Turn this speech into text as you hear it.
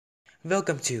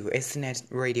Welcome to SNET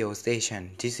Radio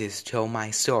Station. This is Tell My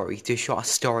Story, the short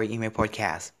story in my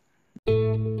podcast.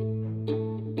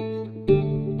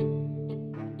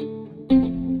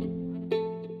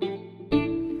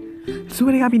 สวั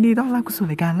สดีครับยินดีต้อนรับเข้าสู่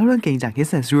รายการเล่าเรื่องเก่งจาก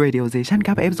SNET Radio Station ค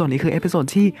รับเอพิโซดนี้คือเอพิโซด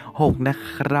ที่6นะค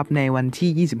รับในวัน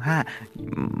ที่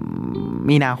25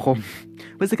มีนาคม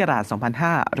พุทธศักราช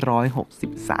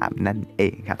2563นั่นเอ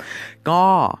งครับก็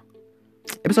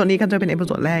เอพิโซดนี้ก็จะเป็นเอพิโ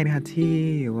ซดแรกนะครับที่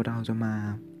เราจะมา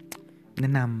แน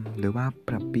ะนำหรือว่าป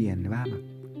รับเปลี่ยนว่าแบบ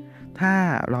ถ้า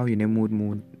เราอยู่ในมูด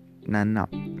นั้น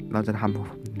เราจะท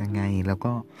ำยังไงแล้ว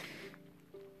ก็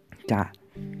จะ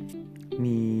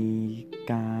มี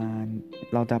การ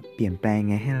เราจะเปลี่ยนแปลง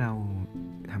ไงให้เรา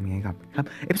ทำยังไงครับ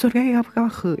เอพิโซดแรกครับก็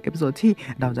คือเอพิโซดที่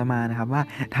เราจะมานะครับว่า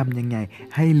ทำยังไง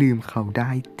ให้ลืมเขาได้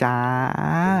จ้า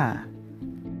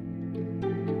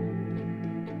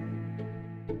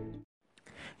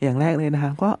อย่างแรกเลยนะค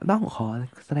รับก็ต้องขอ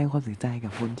แสดงความเสียใจกั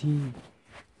บคนที่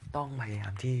ต้องพยายา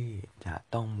มที่จะ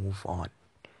ต้อง move on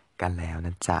กันแล้วน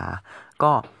ะจ๊ะ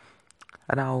ก็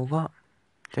เราก็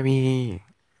จะมี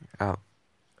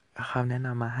คำแนะน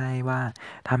ำมาให้ว่า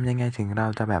ทำยังไงถึงเรา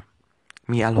จะแบบ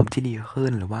มีอารมณ์ที่ดีขึ้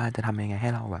นหรือว่าจะทำยังไงให้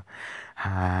เราแบบห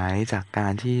ายจากกา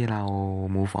รที่เรา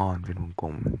move on เป็นวงกล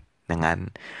มอย่างนั้น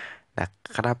นะ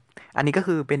ครับอันนี้ก็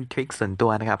คือเป็นทริคส่วนตั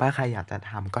วนะครับถ้าใครอยากจะ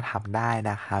ทำก็ทำได้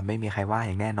นะครับไม่มีใครว่าอ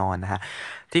ย่างแน่นอนนะฮะ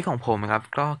ที่ของผมนะครับ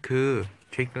ก็คือ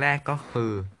ทริคแรกก็คื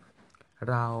อ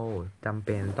เราจำเ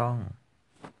ป็นต้อง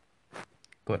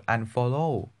กด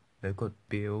unfollow หรือกด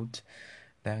build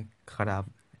นะครับ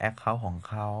account ของ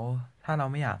เขาถ้าเรา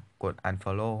ไม่อยากกด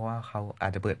unfollow เพราะว่าเขาอา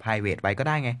จจะเปิด private ไว้ก็ไ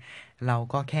ด้ไงเรา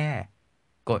ก็แค่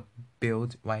กด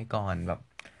build ไว้ก่อนแบบ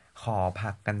ขอพั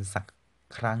กกันสัก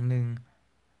ครั้งหนึ่ง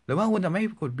หรือว่าคุณจะไม่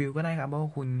กด build ก็ได้ครับเพราะว่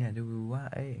าคุณอยากจะดูว่า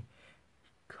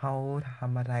เขาท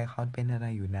ำอะไรเขาเป็นอะไร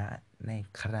อยู่นะใน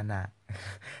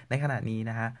ขณะนี้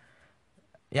นะฮะ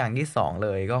อย่างที่สองเล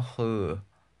ยก็คือ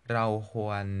เราคว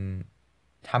ร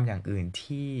ทำอย่างอื่น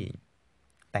ที่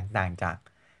แตกต่างจาก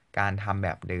การทำแบ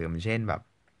บเดิมเช่นแบบ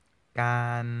กา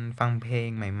รฟังเพลง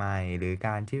ใหม่ๆหรือก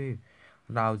ารที่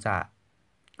เราจะ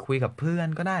คุยกับเพื่อน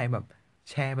ก็ได้แบบ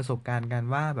แชร์ประสบการณ์กัน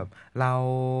ว่าแบบเรา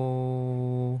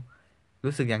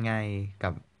รู้สึกยังไงกั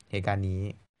บเหตุการณ์นี้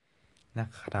นะ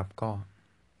ครับก็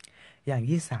อย่าง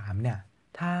ที่สามเนี่ย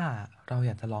ถ้าเราอ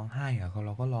ยากจะร้องไห้เรา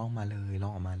ก็ร้องมาเลยร้อ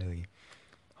งออกมาเลย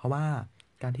เพราะว่า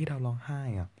การที่เราร้องไห้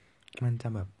มันจะ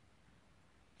แบบ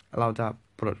เราจะ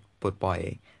ปลดปล่อย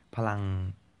พลัง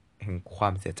แห่งควา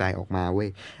มเสียใจออกมาเว้ย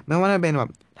ไม่ว่าจะเป็นแบบ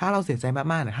ถ้าเราเสียใจมา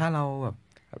กๆถ้าเราแบบ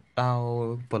เรา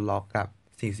ปลดล็อกกับ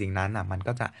สิ่งนั้นมัน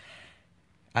ก็จะ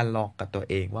อันล็อกกับตัว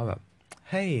เองว่าแบบ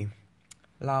เฮ้ย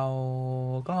เรา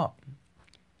ก็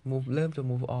เริ่มจะ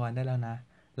move on ได้แล้วนะ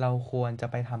เราควรจะ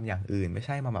ไปทำอย่างอื่นไม่ใ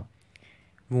ช่มาแบบ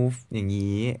move อย่าง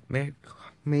นี้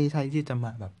ไม่ใช่ที่จะม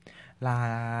าแบบลา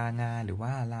งานหรือว่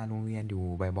าลาโรงเรียนอยู่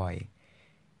บ่อย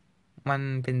ๆมัน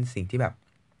เป็นสิ่งที่แบบ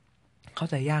เข้า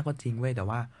ใจยากก็จริงเว้ยแต่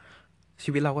ว่าชี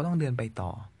วิตเราก็ต้องเดินไปต่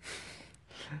อ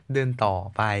เดินต่อ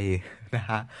ไปนะ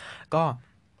ฮะก็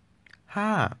ถ้า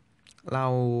เรา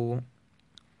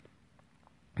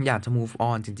อยากจะ move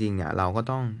on จริงๆเราก็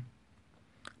ต้อง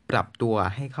ปรับตัว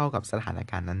ให้เข้ากับสถาน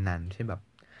การณ์นั้นๆเช่นแบบ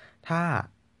ถ้า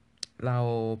เรา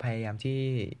พยายามที่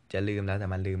จะลืมแล้วแต่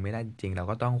มันลืมไม่ได้จริงๆเรา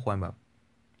ก็ต้องควรแบบ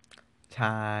ใ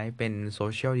ช้เป็นโซ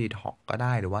เชียลดีท็อกก็ไ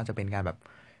ด้หรือว่าจะเป็นการแบบ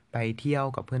ไปเที่ยว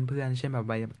กับเพื่อนๆเช่นแบบ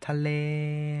ไปทะเล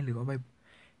หรือว่าไป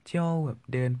เที่ยวแบบ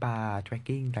เดินป่า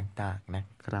trekking ต่างๆนะ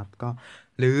ครับก็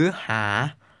หรือหา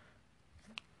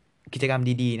กิจกรรม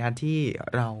ดีๆนะที่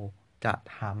เราจะ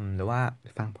ทำหรือว่า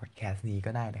ฟังพอดแคสต์นี้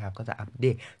ก็ได้นะครับก็จะอัปเด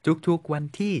ตทุกๆวัน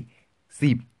ที่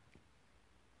10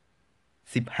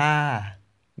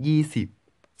 15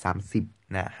 20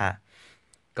 30นะฮะ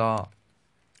ก็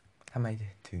ทำไม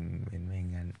ถึงเป็นไม่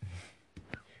งั้น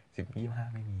10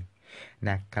 25ไม่มีน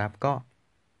ะครับก็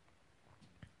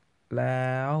แ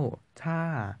ล้วถ้า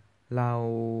เรา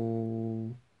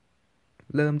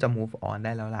เริ่มจะ move on ไ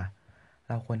ด้แล้วล่ะเ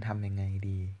ราควรทำยังไง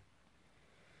ดี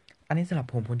อันนี้สำหรับ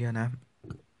ผมคนเดียวนะ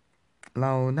เร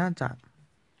าน่าจะ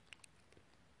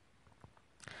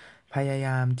พยาย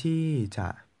ามที่จะ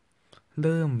เ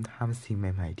ริ่มทำสิ่งใ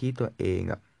หม่ๆที่ตัวเอง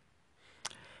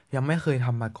ยังไม่เคยท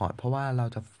ำมาก่อนเพราะว่าเรา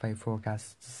จะไปโฟกัส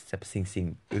กับสิ่ง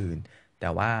อื่นแต่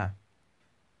ว่า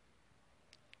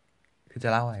คือจะ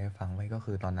เล่าอะไรให้ฟังไว้ก็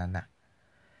คือตอนนั้น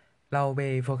เราไป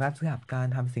โฟกัสกับการ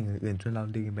ทำสิ่งอื่นๆจนเรา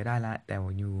ลืมไปได้ละแต่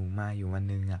อยู่วัน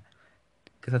นึง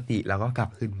สติเราก็กลับ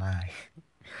ขึ้นมา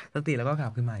สติเราก็กลั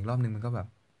บขึ้นมาอีกรอบนึงมันก็แบบ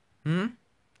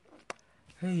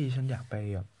เฮ้ยฉันอยากไป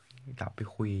แบบกลับไป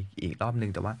คุยอีกรอบนึ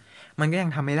งแต่ว่ามันก็ยัง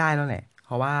ทำไม่ได้แล้วแหละเพ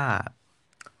ราะว่า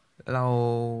เรา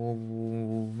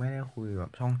ไม่ได้คุยแบ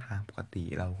บช่องทางปกติ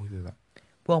เราคุยแบบ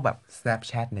พวกแบบ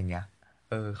Snapchat อย่างเงี้ย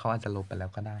เขาอาจจะลบไปแล้ว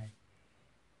ก็ได้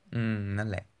นั่น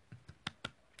แหละ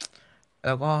แ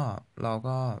ล้วก็เรา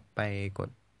ก็ไปกด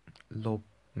ลบ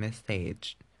เมสเซจ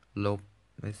ลบ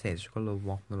เมสเซจก็ลบบ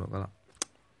ล็อกแล้วก็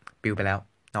ปิวไปแล้ว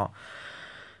เนาะ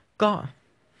ก็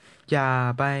อย่า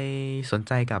ไปสนใ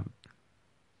จกับ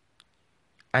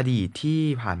อดีตที่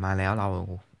ผ่านมาแล้วเรา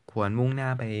ควรมุ่งหน้า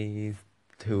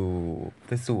ถูไป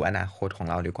สู่อนาคตของ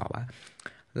เราดีกว่าว่า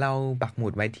เราปักหมุ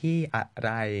ดไว้ที่อะไ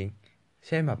รเ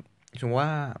ช่นแบบสมมติ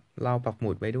ว่าเราปักห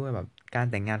มุดไว้ด้วยแบบการ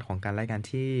แต่งงานของกันและกัน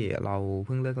ที่เราเ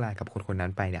พิ่งเลิกลากับคนคนนั้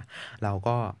นไปเนี่ยเรา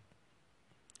ก็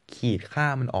ขีดค่า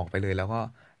มันออกไปเลยแล้วก็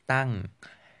ตั้ง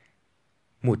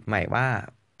หมุดใหม่ว่า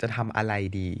จะทำอะไร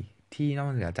ดีที่นอ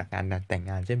กเหนือจากการแต่ง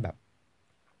งานเช่นแบบ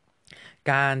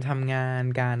การทำงาน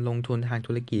การลงทุนทาง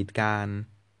ธุรกิจการ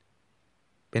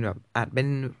เป็นแบบอาจเป็น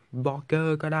บล็อกเกอ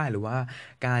ร์ก็ได้หรือว่า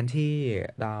การที่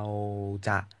เราจ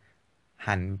ะ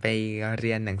หันไปเ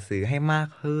รียนหนังสือให้มาก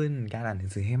ขึ้นการอ่านหนั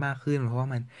งสือให้มากขึ้นเพราะว่า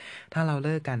มันถ้าเราเ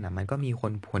ลิกกันอ่ะมันก็มี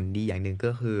ผลดีอย่างหนึ่ง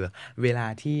ก็คือเวลา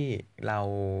ที่เรา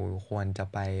ควรจะ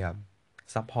ไปแบบ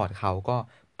ซัพพอร์ตเขาก็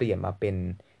เปลี่ยนมาเป็น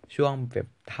ช่วงแบบ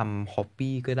ทำฮอป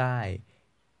ปี้ก็ได้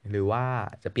หรือว่า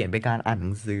จะเปลี่ยนเป็นการอ่านห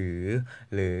นังสือ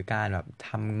หรือการแบบ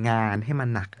ทำงานให้มัน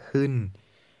หนักขึ้น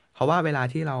เพราะว่าเวลา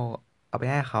ที่เราเอาไป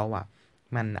ให้เขาอ่ะ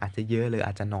มันอาจจะเยอะหรืออ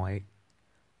าจจะน้อย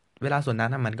เวลาส่วนนั้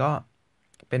นนะมันก็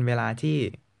เป็นเวลาที่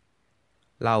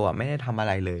เราอ่ะไม่ได้ทำอะไ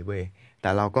รเลยเว้ยแต่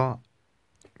เราก็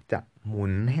จะหมุ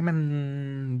นให้มัน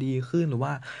ดีขึ้นหรือ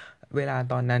ว่าเวลา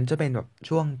ตอนนั้นจะเป็นแบบ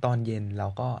ช่วงตอนเย็นเรา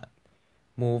ก็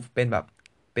move เป็นแบบ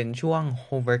เป็นช่วง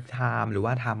homework time หรือว่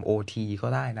า time OT ก็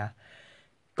ได้นะ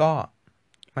ก็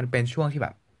มันเป็นช่วงที่แบ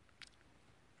บ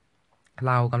เ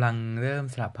รากำลังเริ่ม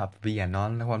สลับผับเปลี่ยนเนาะ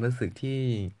ในความรู้สึกที่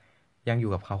ยังอ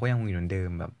ยู่กับเขาก็ยังมีเหมือนเดิ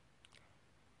มแบบ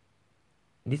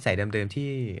นิสัยเดิมๆที่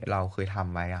เราเคยท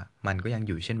ำไว้อะมันก็ยังอ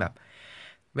ยู่เช่นแบบ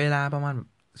เวลาประมาณ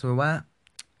สมมติว่า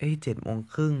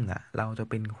7:30อะเราจะ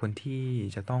เป็นคนที่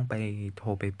จะต้องไปโทร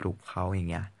ไปปลุกเขาอย่าง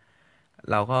เงี้ย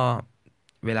เราก็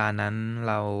เวลานั้น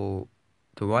เรา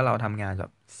ถือว่าเราทำงานแบ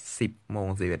บ10 โมง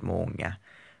11 โมงเงี้ย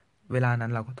เวลานั้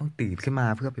นเราก็ต้องตื่นขึ้นมา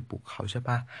เพื่อไปปลุกเขาใช่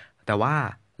ปะ แต่ว่า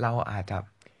เราอาจจะ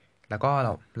แล้วก็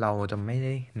เราจะไม่ไ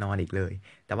ด้นอนอีกเลย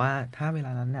แต่ว่าถ้าเวล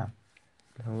านั้นเนี่ย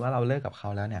สมมติว่าเราเลิกกับเขา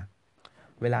แล้วเนี่ย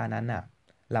เวลานั้นน่ะ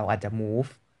เราอาจจะ move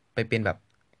ไปเป็นแบบ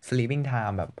sleeping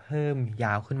time แบบเพิ่มย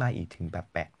าวขึ้นมาอีกถึงแบบ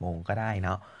8 โมงก็ได้เน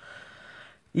าะ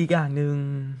อีกอย่างหนึ่ง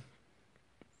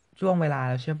ช่วงเวลา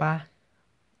แล้วใช่ปะ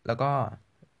แล้วก็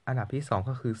อันดับที่สอง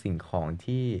ก็คือสิ่งของ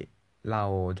ที่เรา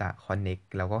จะ connect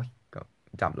แล้วก็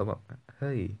จับแล้วแบบเ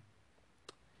ฮ้ย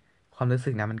ความรู้สึ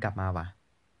กนั้นมันกลับมาว่ะ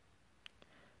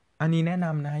อันนี้แนะน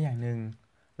ำนะอย่างหนึ่ง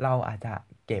เราอาจจะ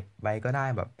เก็บไว้ก็ได้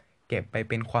แบบเก็บไป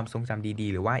เป็นความทรงจำดี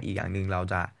ๆหรือว่าอีกอย่างหนึ่งเรา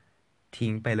จะทิ้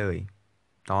งไปเลย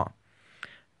เนาะ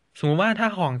สมมติว่าถ้า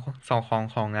ขอ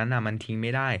งนั้นน่ะมันทิ้งไ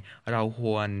ม่ได้เราค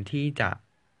วรที่จะ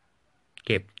เ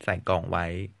ก็บใส่กล่องไว้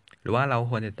หรือว่าเรา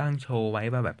ควรจะตั้งโชว์ไว้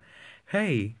ว่าแบบ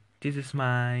hey this is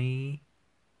my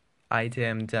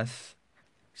item just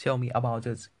tell me about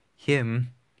it him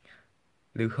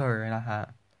หรือ her นะฮะ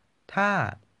ถ้า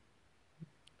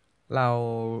เรา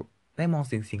ได้มอง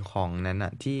สิ่งของนั้นอ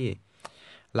ะที่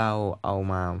เราเอา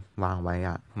มาวางไว้อ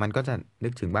ะมันก็จะนึ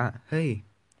กถึงว่าเฮ้ย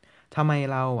ทำไม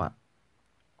เราอะ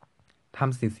ท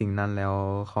ำสิ่งนั้นแล้ว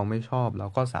เขาไม่ชอบเรา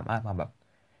ก็สามารถมาแบบ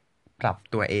ปรับ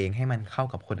ตัวเองให้มันเข้า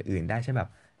กับคนอื่นได้ใช่แบบ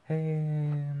เฮ้ย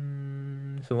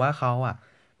สมมติว่าเขาอะ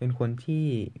เป็นคนที่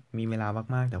มีเวลา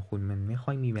มากๆแต่คุณมันไม่ค่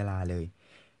อยมีเวลาเลย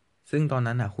ซึ่งตอน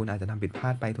นั้นอ่ะคุณอาจจะทำผิดพลา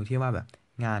ดไปตรงที่ว่าแบบ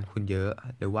งานคุณเยอะ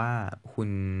หรือว่าคุณ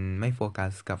ไม่โฟกั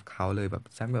สกับเขาเลยแบบ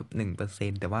สักแบบ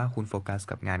1%แต่ว่าคุณโฟกัส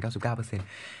กับงาน99%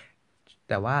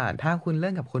แต่ว่าถ้าคุณเ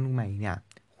ริ่มกับคนใหม่เนี่ย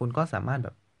คุณก็สามารถแบ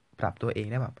บปรับตัวเอง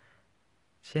ได้แบบ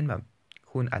เช่นแบบ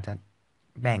คุณอาจจะ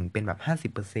แบ่งเป็นแบบ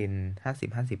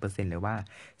50%50-50%หรือว่า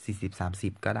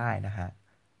40-30ก็ได้นะฮะ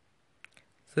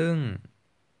ซึ่ง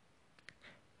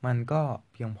มันก็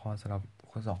เพียงพอสำหรับ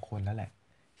คนสองคนแล้วแหละ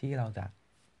ที่เราจะ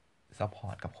ซัพพอ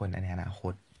ร์ตกับคนในอนาค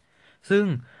ต ซึ่ง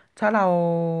ถ้าเรา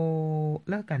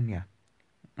เลิกกันเนี่ย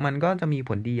มันก็จะมีผ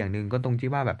ลดีอย่างหนึ่งก็ตรงที่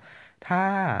ว่าแบบถ้า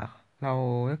เรา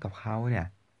เลิกกับเขาเนี่ย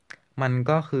มัน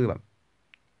ก็คือแบบ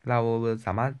เราส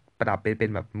ามารถปรับไปเป็น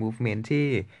แบบ movement ที่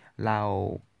เรา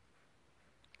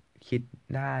คิด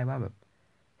ได้ว่าแบบ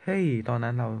เฮ้ยตอน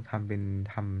นั้นเรา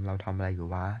ทำอะไรอยู่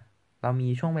วะเรามี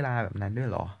ช่วงเวลาแบบนั้นด้วย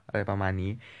เหรออะไรประมาณ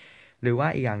นี้หรือว่า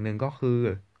อีกอย่างหนึ่งก็คือ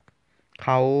เข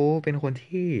าเป็นคน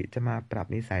ที่จะมาปรับ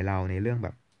นิสัยเราในเรื่องแบ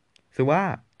บ คือว่า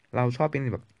เราชอบเป็น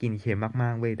แบบกินเค็มม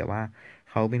ากๆเว้ยแต่ว่า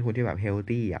เขาเป็นคนที่แบบเฮล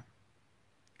ตี้อ่ะ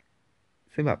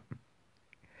ซึ่งแบบ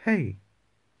เฮ้ย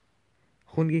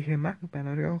คุณกินเค็มมากไปแ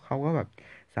ล้วก็เขาก็แบบ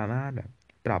สามารถแบบ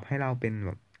ปรับให้เราเป็นแบ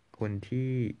บคนที่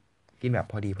กินแบบ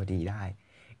พอดีพอดีได้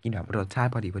กินแบบรสชา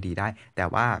ติพอดีพอดีได้แต่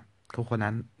ว่าทุกคน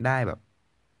นั้นได้แบบ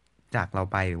จากเรา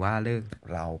ไปหรือว่าเลิก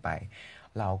เราไป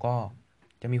เราก็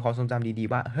จะมีความทรงจำดี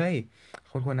ๆว่าเฮ้ย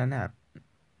คนคนนั้นน่ะ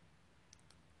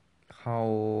เขา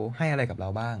ให้อะไรกับเรา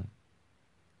บ้าง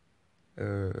เอ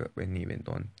อเป็นนี้เป็น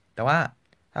ต้นแต่ว่า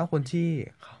ถ้าคนที่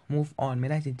move on ไม่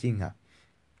ได้จริงๆอ่ะ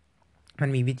มัน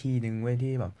มีวิธีหนึ่งเว้ย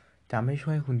ที่แบบจะไม่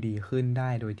ช่วยคุณดีขึ้นได้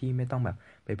โดยที่ไม่ต้องแบบ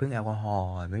ไปพึ่งแอลกอฮอ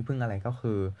ล์ไม่พึ่งอะไรก็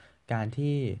คือการ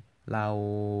ที่เรา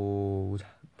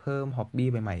เพิ่มฮ็อบบี้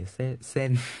ใหม่ๆเช่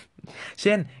นเ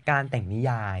ช่นการแต่งนิ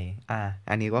ยาย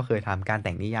อันนี้ก็เคยทำการแ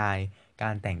ต่งนิยายกา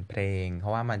รแต่งเพลงเพรา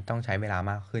ะว่ามันต้องใช้เวลา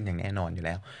มากขึ้นอย่างแน่นอนอยู่แ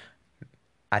ล้ว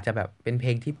อาจจะแบบเป็นเพล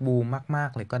งที่บูมมาก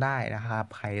ๆเลยก็ได้นะครับ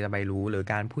ใครจะไปรู้หรือ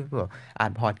การพูดแบบอั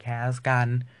ดพอดแคสต์การ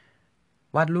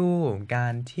วาดรูปกา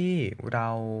รที่เรา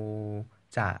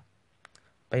จะ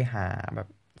ไปหาแบบ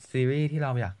ซีรีส์ที่เร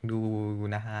าอยากดู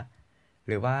นะฮะห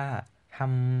รือว่าท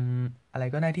ำอะไร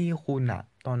ก็ได้ที่คุณอะ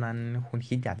ตอนนั้นคุณ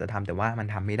คิดอยากจะทำแต่ว่ามัน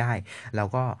ทำไม่ได้เรา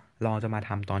ก็ลองจะมาท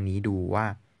ำตอนนี้ดูว่า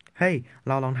เฮ้ยเ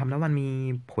ราลองทำแล้วมันมี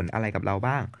ผลอะไรกับเรา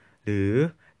บ้างหรือ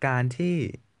การที่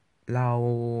เรา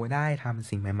ได้ทำ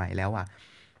สิ่งใหม่ๆแล้วอ่ะ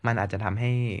มันอาจจะทำใ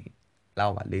ห้เรา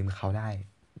อะลืมเขาได้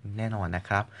แน่นอนนะค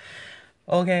รับ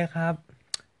โอเคครับ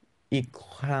อีก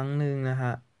ครั้งหนึ่งนะฮ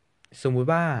ะสมมุติ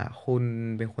ว่าคุณ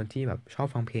เป็นคนที่แบบชอบ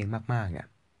ฟังเพลงมากๆเนี่ย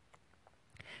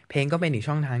เพลงก็เป็นอีก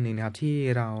ช่องทางหนึ่งนะครับที่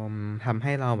เราทำใ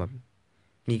ห้เราแบบ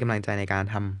มีกำลังใจในการ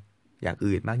ทำอย่าง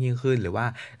อื่นมากยิ่งขึ้นหรือว่า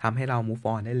ทำให้เรา move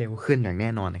on ได้เร็วขึ้นอย่างแน่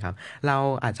นอนนะครับเรา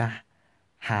อาจจะ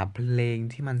หาเพลง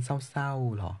ที่มันเศร้า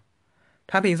ๆหรอ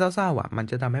ถ้าเพลงเศร้าๆอ่ะมัน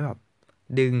จะทำให้แบบ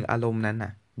ดึงอารมณ์นั้นอ่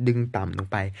ะดึงต่ำลง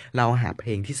ไปเราหาเพล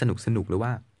งที่สนุกสนุกหรือว่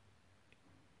า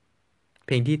เพ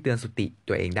ลงที่เตือนสติ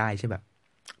ตัวเองได้ใช่แบบ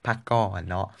พักก่อน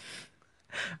เนาะ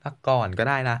พักก่อนก็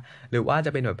ได้นะหรือว่าจ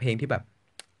ะเป็นแบบเพลงที่แบบ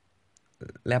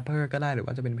แรปเปอร์ก็ได้หรือ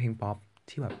ว่าจะเป็นเพลงป๊อป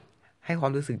ที่แบบให้ควา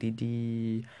มรู้สึกดี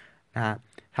ๆนะฮะ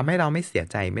ทำให้เราไม่เสีย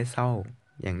ใจไม่เศร้า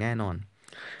อย่างแน่นอน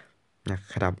นะ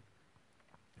ครับ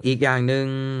อีกอย่างหนึ่ง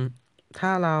ถ้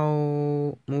าเรา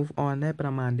move on ได้ปร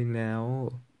ะมาณหนึ่งแล้ว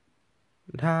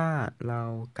ถ้าเรา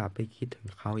กลับไปคิดถึง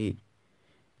เขาอีก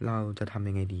เราจะทำ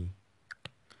ยังไงดี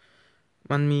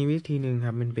มันมีวิธีหนึ่งค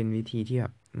รับมันเป็นวิธีที่แบ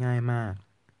บง่ายมาก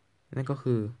นั่นก็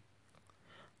คือ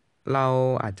เรา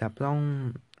อาจจะต้อง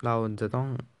เราจะต้อง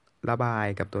ระบาย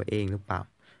กับตัวเองหรือเปล่า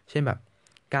เช่นแบบ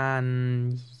การ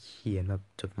เขียนแบบ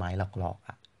จดหมายหลอกๆ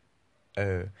อ่ะเอ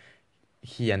อ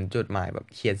เขียนจดหมายแบบ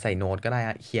เขียนใส่โน้ตก็ได้อ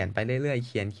ะเขียนไปเรื่อยๆเ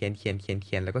ขียน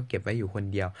แล้วก็เก็บไว้อยู่คน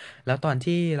เดียวแล้วตอน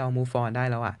ที่เรา move on ได้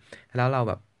แล้วอ่ะแล้วเรา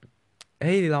แบบเ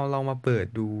ฮ้ยเรามาเปิด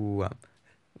ดูอ่ะ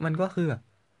มันก็คือแบบ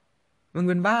มึง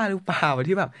เป็นบ้าหรือเปล่า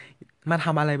ที่แบบมาท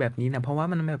ำอะไรแบบนี้นะเพราะว่า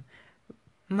มันแบบ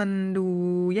มันดู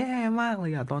แย่มากเล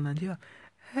ยอะตอนนั้นที่แบบ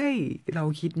เฮ้ยเรา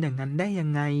คิดอย่างนั้นได้ยั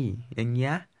งไงอย่างเงี้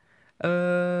ยเอ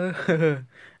อ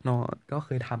เนาะก็เค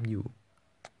ยทำอยู่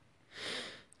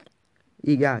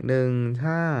อีกอย่างหนึ่ง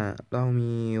ถ้าเรา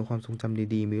มีความทรงจ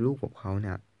ำดีๆมีรูปกับเขาเ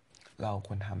นี่ยเราค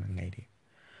วรทำยังไงดี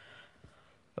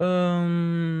เอ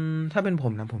ถ้าเป็นผ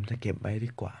มนะผมจะเก็บไว้ดี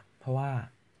กว่าเพราะว่า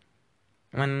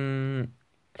มัน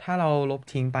ถ้าเราลบ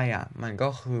ทิ้งไปอ่ะมันก็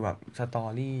คือแบบสตอ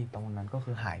รี่ตรงนั้นก็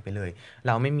คือหายไปเลยเ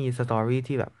ราไม่มีสตอรี่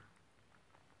ที่แบบ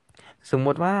สมม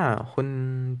ติว่าคุณ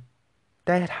ไ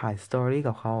ด้ถ่ายสตอรี่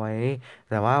กับเขาไว้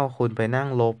แต่ว่าคุณไปนั่ง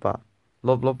ลบอะ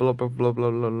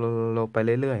ลบไป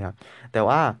เรื่อยๆอะแต่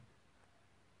ว่า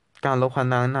การลบครั้ง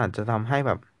นั้นอาจจะทำให้แ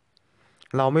บบ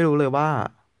เราไม่รู้เลยว่า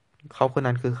เขาคน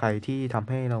นั้นคือใครที่ทำ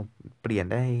ให้เราเปลี่ยน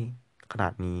ได้ขนา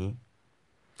ดนี้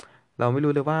เราไม่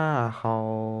รู้เลยว่าเขา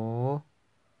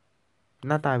ห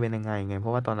น้าตาเป็นยังไงไงเพรา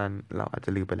ะว่าตอนนั้นเราอาจจะ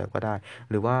ลืมไปแล้วก็ได้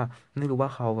หรือว่าไม่รู้ว่า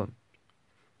เขาแบบ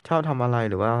ชอบทำอะไร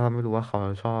หรือว่าไม่รู้ว่าเขา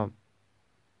ชอบ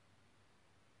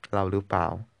เราหรือเปล่า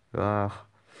หรือว่า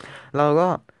เราก็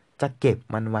จะเก็บ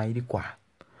มันไว้ดีกว่า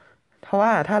เพราะว่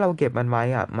าถ้าเราเก็บมันไว้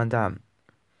อ่ะมันจะ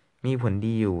มีผล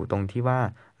ดีอยู่ตรงที่ว่า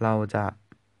เราจะ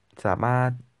สามาร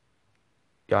ถ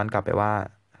ย้อนกลับไปว่า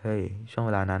เฮ้ยช่วงเ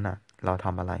วลานั้นอ่ะเราท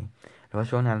ำอะไรหรือว่า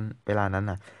ช่วงนั้นเวลานั้น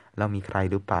อ่ะเรามีใคร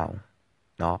หรือเปล่า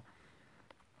เนาะ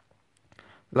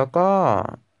แล้วก็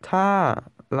ถ้า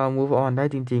เรา move on ได้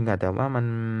จริงๆอะแต่ว่ามัน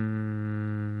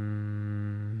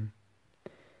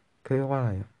เขาเรียกว่าอะไ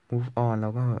ร move on แล้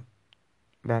วก็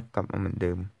back กลับมาเหมือนเ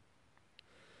ดิม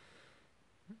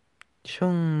ช่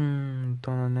วงต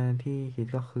อนนั้นที่คิด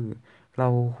ก็คือเรา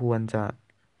ควรจะ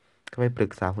ไปปรึ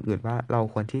กษาคนอื่นว่าเรา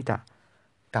ควรที่จะ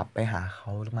กลับไปหาเข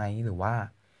าไหมหรือว่า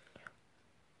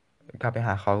กลับไปห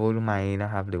าเขาหรือไม่นะ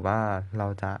ครับหรือว่าเรา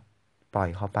จะปล่อย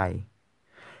เขาไป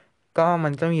ก็มั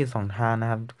นจะมีสองทางนะ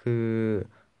ครับคือ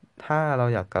ถ้าเรา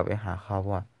อยากกลับไปหาเขา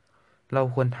อะ เรา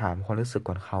ควรถามความรู้สึก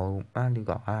ก่อนเขาบ้างดี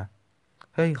กว่าว่า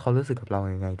เฮ้ยเขารู้สึกกับเรา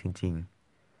ยังไงจริง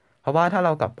ๆเพราะว่าถ้าเร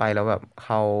ากลับไปแล้วแบบเข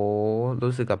า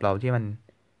รู้สึกกับเราที่มัน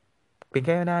เป็นแ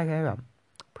ค่ได้แค่แบบ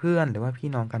เพื่อนหรือว่าพี่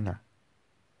น้องกันอะ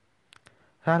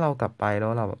ถ้าเรากลับไปแล้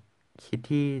วเราแบบคิด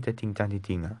ที่จะจริงจังจ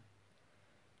ริงๆอะ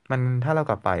มันถ้าเรา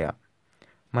กลับไปอะ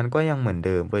มันก็ยังเหมือนเ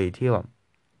ดิมเว้ยที่แบบ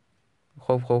ค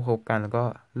บกันแล้วก็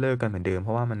เลิกกันเหมือนเดิมเพ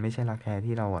ราะว่ามันไม่ใช่รักแท้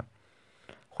ที่เราอะ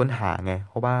ค้นหาไงเ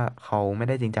พราะว่าเขาไม่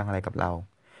ได้จริงจังอะไรกับเรา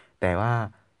แต่ว่า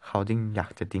เขาจริงอยา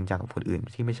กจะจริงจังกับคนอื่น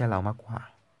ที่ไม่ใช่เรามากกว่า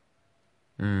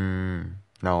อืม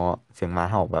เนาะเสียงหมา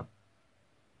เห่าแบบ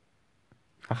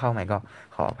ถ้าเข้าใหม่ก็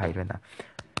ขออภัยด้วยนะ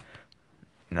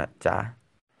จ๊ะ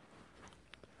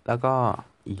แล้วก็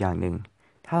อีกอย่างหนึ่ง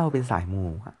ถ้าเราเป็นสายมู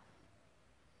อะ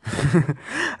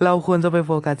เราควรจะไปโ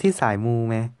ฟกัสที่สายมู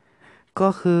ไหมก็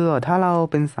คือถ้าเรา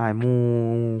เป็นสายมู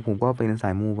ผมก็เป็นสา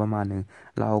ยมูประมาณหนึ่ง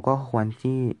เราก็ควร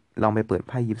ที่ลองไปเปิดไ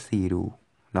พ่ยิปซีดู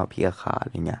เนาะพี่อาคาอะ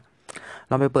ไรเงี้ย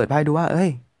ลองไปเปิดไพ่ดูว่าเอ้ย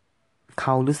เข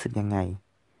ารู้สึกยังไง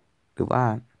หรือว่า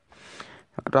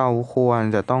เราควร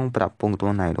จะต้องปรับปรุงตร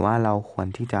งไหนหรือว่าเราควร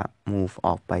ที่จะ move อ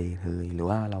อกไปเลยหรือ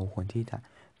ว่าเราควรที่จะ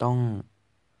ต้อง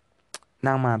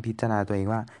นั่งมาพิจารณาตัวเอง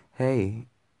ว่าเฮ้ย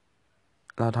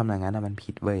เราทำอย่างนั้นมัน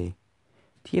ผิดเว้ย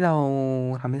ที่เรา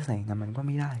ทำนิสัยอย่างนั้นมันก็ไ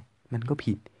ม่ได้ มันก็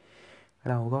ผิด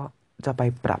เราก็จะไป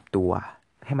ปรับตัว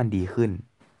ให้มันดีขึ้น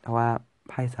เพราะว่า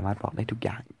ไพ่สามารถบอกได้ทุกอ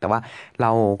ย่าง แต่ว่าเร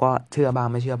าก็เชื่อบ้าง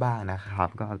ไม่เชื่อบ้างนะครับ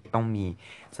ก็ต้องมี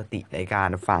สติในการ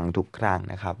ฟังทุกครั้ง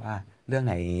นะครับว่าเรื่องไ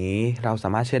หนเราสา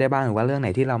มารถเชื่อได้บ้างหรือว่าเรื่องไหน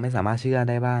ที่เราไม่สามารถเชื่อ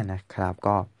ได้บ้างนะครับ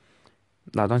ก็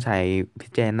เราต้องใช้พิ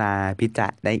จารณาพิจาร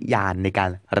ณญาณในการ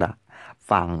รับ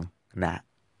ฟังนะ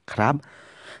ครับ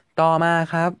ต่อมา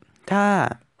ครับ ถ้า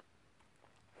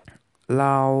เร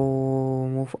า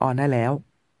move on ได้แล้ว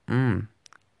อืม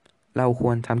เราค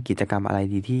วรทำกิจกรรมอะไร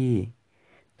ดีที่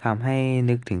ทำให้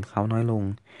นึกถึงเขาน้อยลง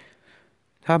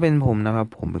ถ้าเป็นผมนะครับ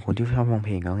ผมเป็นคนที่ชอบฟังเพ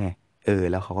ลงแล้วไง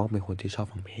แล้วเขาก็เป็นคนที่ชอบ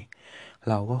ฟังเพลง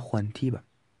เราก็ควรที่แบบ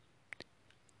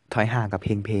ถอยห่างกับเพ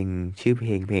ลงชื่อเ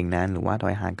พลงนั้นหรือว่าถ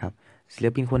อยห่างกับศิล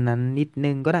ปินคนนั้นนิด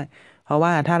นึงก็ได้ เพราะว่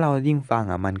าถ้าเรายิ่งฟัง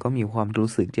มันก็มีความรู้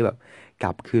สึกที่แบบก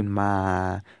ลับคืนมา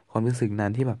ความรู้สึกนั้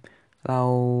นที่แบบเรา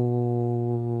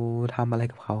ทำอะไร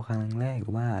กับเขาครั้งแรกหรื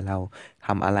อว่าเราท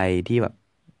ำอะไรที่แบบ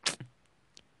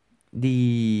ดี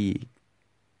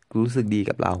รู้สึกดี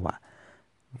กับเรา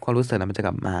ความรู้สึกนั้นมันจะก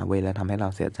ลับมาเว้ยแล้วทำให้เรา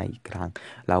เสียใจอีกครั้ง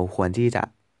เราควรที่จะ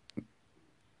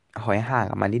ถอยห่าง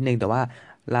กับมันนิดนึงแต่ว่า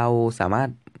เราสามารถ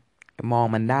มอง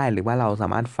มันได้หรือว่าเราสา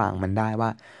มารถฟังมันได้ว่า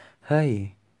เฮ้ย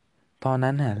ตอน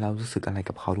นั้นน่ะเรารู้สึกอะไร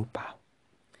กับเขาหรือเปล่า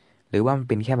หรือว่ามัน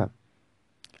เป็นแค่แบบ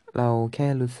เราแค่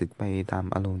รู้สึกไปตาม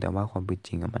อารมณ์แต่ว่าความเป็นจ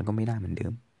ริงมันก็ไม่ได้เหมือนเดิ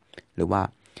มหรือว่า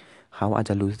เขาอาจ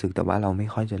จะรู้สึกแต่ว่าเราไม่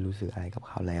ค่อยจะรู้สึกอะไรกับเ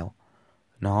ขาแล้ว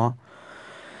เนาะ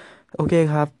โอเค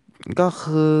ครับก็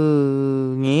คือ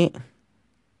งี้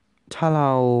ถ้าเร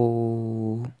า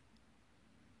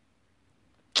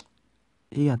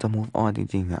ที่อยากจะ move on จ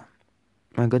ริง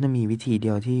ๆมันก็จะมีวิธีเดี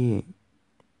ยวที่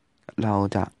เรา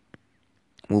จะ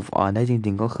move on ได้จ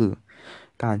ริงๆก็คือ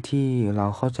การที่เรา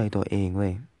เข้าใจตัวเองเว้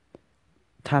ย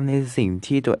ทำในสิ่ง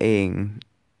ที่ตัวเอง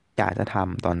อยากจะท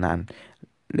ำตอนนั้น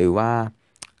หรือว่า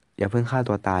อย่าเพิ่งฆ่า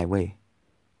ตัวตายเว้ย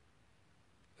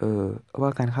เออว่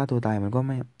าการฆ่าตัวตายมันก็ไ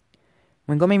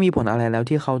ม่มีผลอะไรแล้ว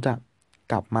ที่เขาจะ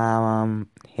กลับมา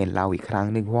เห็นเราอีกครั้ง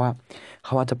หนึ่งเพราะว่าเข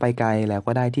าอาจจะไปไกลแล้ว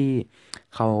ก็ได้ที่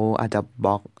เขาอาจจะบ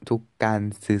ล็อกทุกการ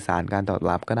สื่อสารการตอบ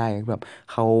รับก็ได้แบบ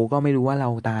เขาก็ไม่รู้ว่าเรา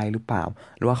ตายหรือเปล่า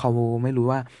หรือว่าเขาไม่รู้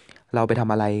ว่าเราไปท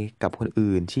ำอะไรกับคน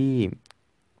อื่นที่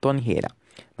ต้นเหตุ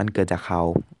มันเกิดจากเขา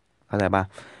เข้าใจปะ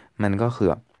มันก็คือ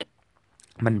แบบ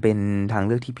มันเป็นทางเ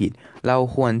ลือกที่ผิดเรา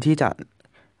ควรที่จะ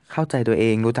เข้าใจตัวเอ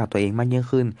งรู้จักตัวเองมากยิ่ง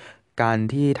ขึ้น การ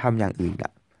ที่ทำอย่างอื่น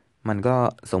มันก็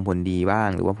ส่งผลดีบ้าง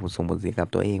หรือว่าผลส่งผลเสียกับ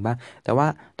ตัวเองบ้างแต่ว่า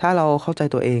ถ้าเราเข้าใจ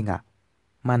ตัวเอง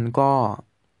มันก็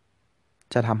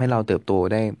จะทำให้เราเติบโต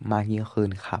ได้มากยิ่งขึ้น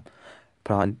ครับเพ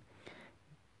ราะ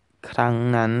ครั้ง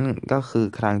นั้นก็คือ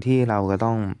ครั้งที่เราก็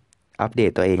ต้องอัปเด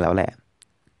ตตัวเองแล้วแหละ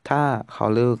ถ้าเขา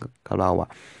เลิกกับเรา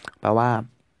แปลว่า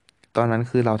ตอนนั้น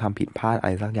คือเราทำผิดพลาดอะไ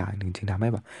รสักอย่างหนึ่งจึงทำให้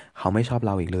แบบเขาไม่ชอบเ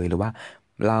ราอีกเลยหรือว่า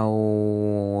เรา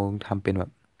ทำเป็นแบ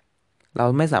บ เรา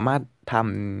ไม่สามารถท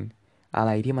ำอะไ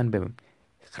รที่มันเป็น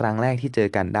ครั้งแรกที่เจอ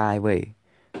กันได้เว้ย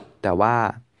แต่ว่า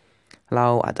เรา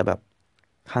อาจจะแบบ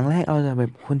ครั้งแรกเราจะแบ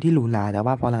บคนที่หรูหราแต่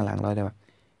ว่าพอหลังๆเราจะแบบ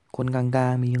คนกลา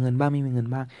งๆมีเงินบ้างไม่มีเงิน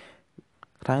บ้าง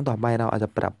ครั้งต่อไปเราอาจจะ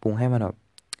ปรับปรุงให้มันแบบ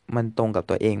มันตรงกับ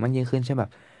ตัวเองมันยิ่งขึ้นใช่แบบ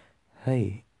เฮ้ย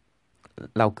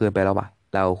เราเกินไปแล้ว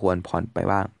เราควรผ่อนไป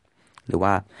บ้างหรือว่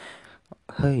า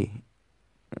เฮ้ย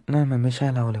นั่นมันไม่ใช่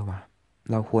เราเลย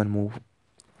เราควร move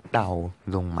เดา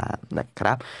ลงมานะค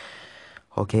รับ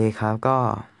โอเคครับก็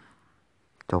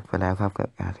จบไปแล้วครับกับ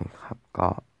การครับก็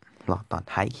รอตอน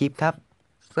ท้ายคลิปครับ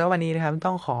สำหรับวันนี้นะครับ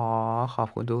ต้องขอบ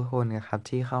คุณทุกคนนะครับ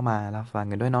ที่เข้ามารับฟัง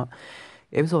กันด้วยเนาะ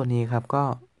เอพิโซดนี้ครับก็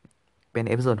เป็น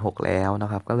เอพิโซด6แล้วนะ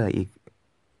ครับก็เหลืออีก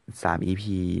3 EP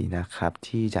นะครับ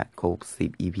ที่จะครบ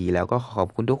10 EP แล้วก็ขอบ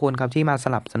คุณทุกคนครับที่มาส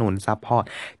นับสนุนซัพพอร์ต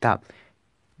กับ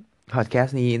พอดแคส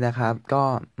ต์นี้นะครับก็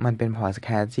มันเป็นพอดแค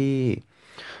สต์ที่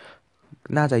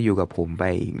น่าจะอยู่กับผมไป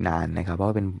อีกนานนะครับเพราะ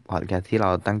ว่าเป็นพอดแคสต์ที่เรา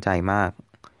ตั้งใจมาก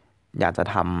อยากจะ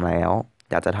ทำแล้ว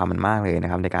อยากจะทำมันมากเลยน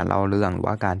ะครับในการเล่าเรื่องหรือ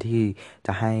ว่าการที่จ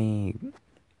ะให้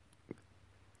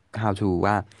how to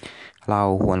ว่าเรา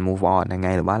ควร move on ยังไง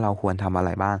หรือว่าเราควรทำอะไร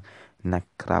บ้างนะ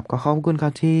ครับก็ขอบคุณครั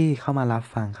บที่เข้ามารับ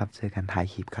ฟังครับเจอกันท้าย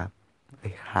คลิปครับ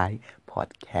ท้ายพอด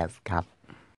แคสต์ครับ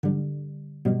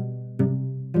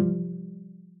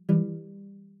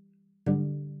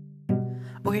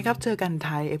โอเคครับเจอกัน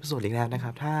ท้ายเอพิโซดอีกแล้วนะค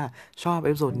รับถ้าชอบเอ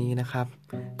พิโซดนี้นะครับ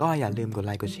ก็อย่าลืมกดไ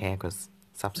ลค์กดแชร์กด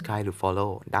subscribe หรือ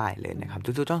follow ได้เลยนะครับ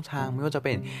ทุกๆช่องทางไม่ว่าจะเ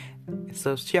ป็น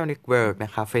social network น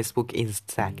ะครับ Facebook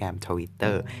Instagram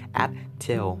Twitter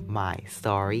 @tell my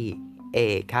story A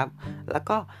ครับแล้ว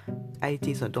ก็ IG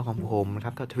ส่วนตัวของผมนะค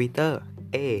รับกับ Twitter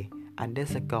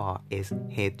A_shir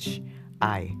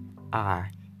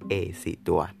 4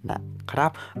 ตัวนะครั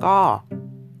บก็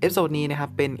เอพิโซดนี้นะครับ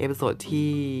เป็นเอพิโซด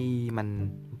ที่มัน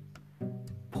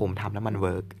ผมทำแล้วมันเ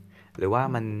วิร์กหรือว่า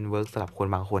มันเวิร์กสำหรับคน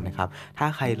บางคนนะครับถ้า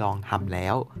ใครลองทำแล้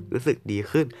วรู้สึกดี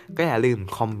ขึ้นก็อย่าลืม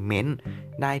คอมเมนต์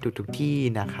ได้ทุกที่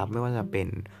นะครับไม่ว่าจะเป็น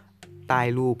ใต้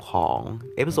รูปของ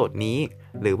เอพิโซดนี้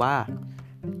หรือว่า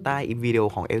ใต้วิดีโอ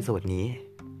ของเอพิโซดนี้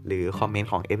หรือคอมเมนต์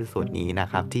ของเอพิโซดนี้นะ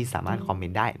ครับที่สามารถคอมเมน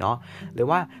ต์ได้เนาะหรือ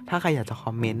ว่าถ้าใครอยากจะค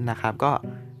อมเมนต์นะครับก็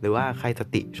หรือว่าใครจะ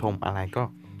ติชมอะไรก็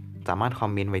สามารถคอ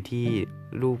มเมนต์ไว้ที่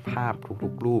รูปภาพทุ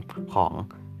กๆรูปของ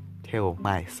Tell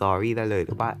my story ได้เลยห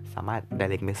รือว่าสามารถ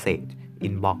direct message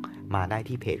inbox มาได้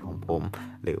ที่เพจของผม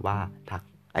หรือว่าทัก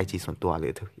IG ส่วนตัวหรื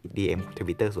อ DM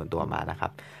Twitter ส่วนตัวมานะครั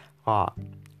บก็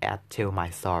 @tell my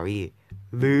story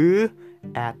หรือ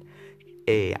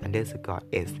 @a_shira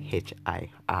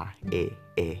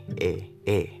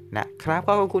นะครับ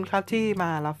ก็ขอบคุณครับที่ม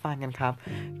ารับฟังกันครับ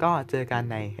ก็เจอกัน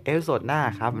ในเอพิโซดหน้า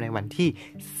ครับในวันที่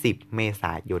10 เมษ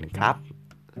ายนครับ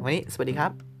วันนี้สวัสดีครั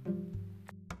บ